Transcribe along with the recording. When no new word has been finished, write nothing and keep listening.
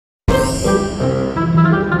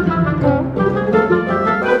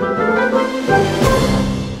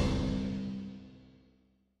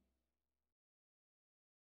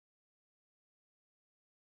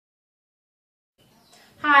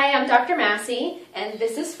Hi, I'm Dr. Massey, and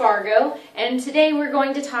this is Fargo, and today we're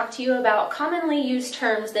going to talk to you about commonly used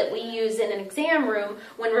terms that we use in an exam room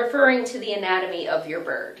when referring to the anatomy of your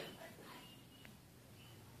bird.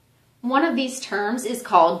 One of these terms is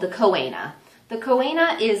called the choana. The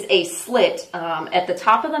choana is a slit at the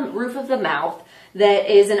top of the roof of the mouth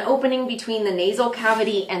that is an opening between the nasal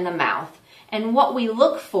cavity and the mouth. And what we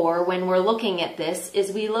look for when we're looking at this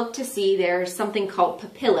is we look to see there's something called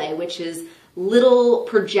papillae, which is little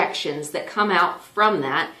projections that come out from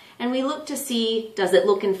that, and we look to see, does it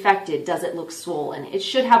look infected, does it look swollen? It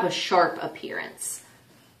should have a sharp appearance.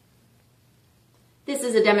 This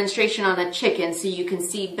is a demonstration on a chicken so you can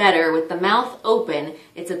see better. With the mouth open,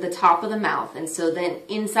 it's at the top of the mouth, and so then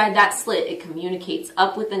inside that slit it communicates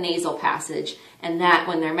up with the nasal passage, and that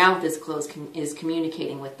when their mouth is closed is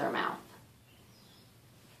communicating with their mouth.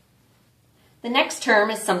 The next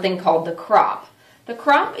term is something called the crop. The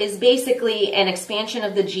crop is basically an expansion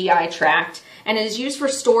of the GI tract and is used for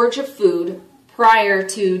storage of food prior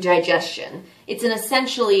to digestion. It's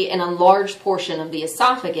essentially an enlarged portion of the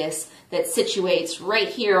esophagus that situates right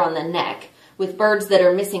here on the neck. With birds that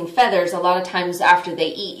are missing feathers, a lot of times after they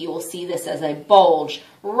eat, you will see this as a bulge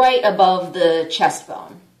right above the chest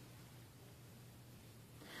bone.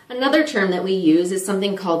 Another term that we use is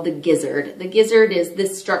something called the gizzard. The gizzard is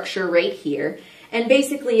this structure right here. And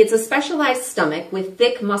basically, it's a specialized stomach with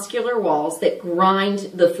thick muscular walls that grind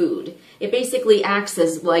the food. It basically acts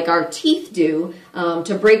as like our teeth do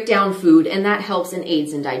to break down food, and that helps and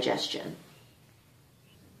aids in digestion.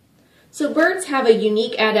 So birds have a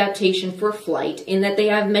unique adaptation for flight in that they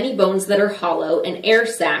have many bones that are hollow and air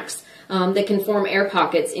sacs that can form air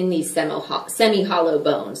pockets in these semi-hollow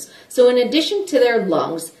bones. So in addition to their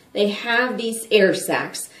lungs, they have these air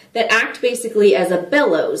sacs that act basically as a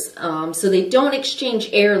bellows, so they don't exchange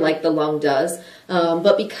air like the lung does,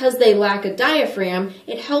 but because they lack a diaphragm,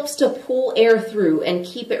 it helps to pull air through and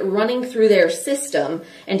keep it running through their system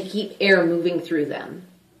and keep air moving through them.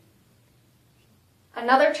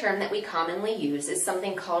 Another term that we commonly use is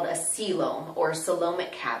something called a coelom or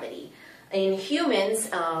Solomid cavity. In humans,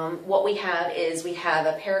 what we have is we have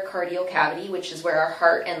a pericardial cavity, which is where our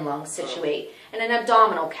heart and lungs situate, and an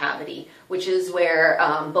abdominal cavity, which is where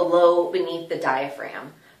beneath the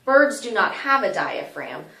diaphragm. Birds do not have a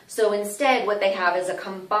diaphragm, so instead what they have is a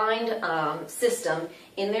combined system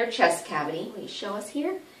in their chest cavity. Will you show us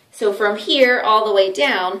here? So from here all the way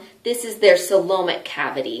down, this is their Solomid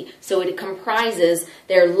cavity. So it comprises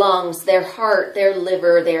their lungs, their heart, their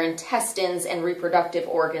liver, their intestines, and reproductive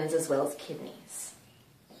organs, as well as kidneys.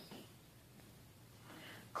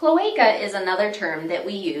 Cloaca is another term that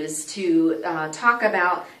we use to talk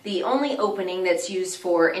about the only opening that's used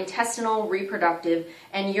for intestinal, reproductive,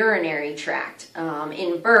 and urinary tract.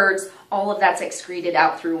 In birds, all of that's excreted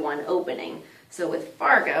out through one opening. So with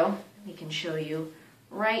Fargo, we can show you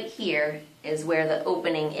right here is where the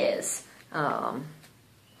opening is. That's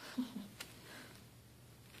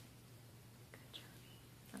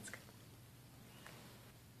good.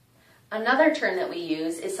 Another term that we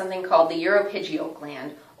use is something called the uropygial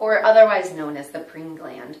gland, or otherwise known as the Preen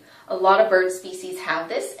Gland. A lot of bird species have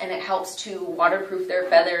this, and it helps to waterproof their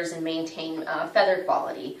feathers and maintain feather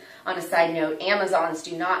quality. On a side note, Amazons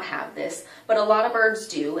do not have this, but a lot of birds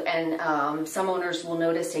do, and some owners will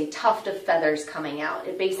notice a tuft of feathers coming out.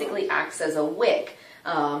 It basically acts as a wick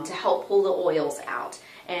to help pull the oils out,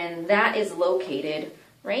 and that is located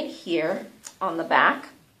right here on the back,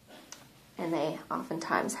 and they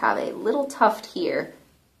oftentimes have a little tuft here.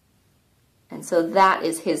 And so that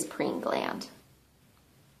is his preen gland.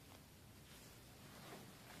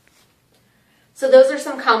 So those are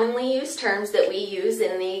some commonly used terms that we use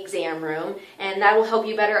in the exam room, and that will help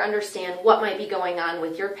you better understand what might be going on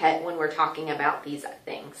with your pet when we're talking about these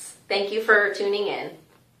things. Thank you for tuning in.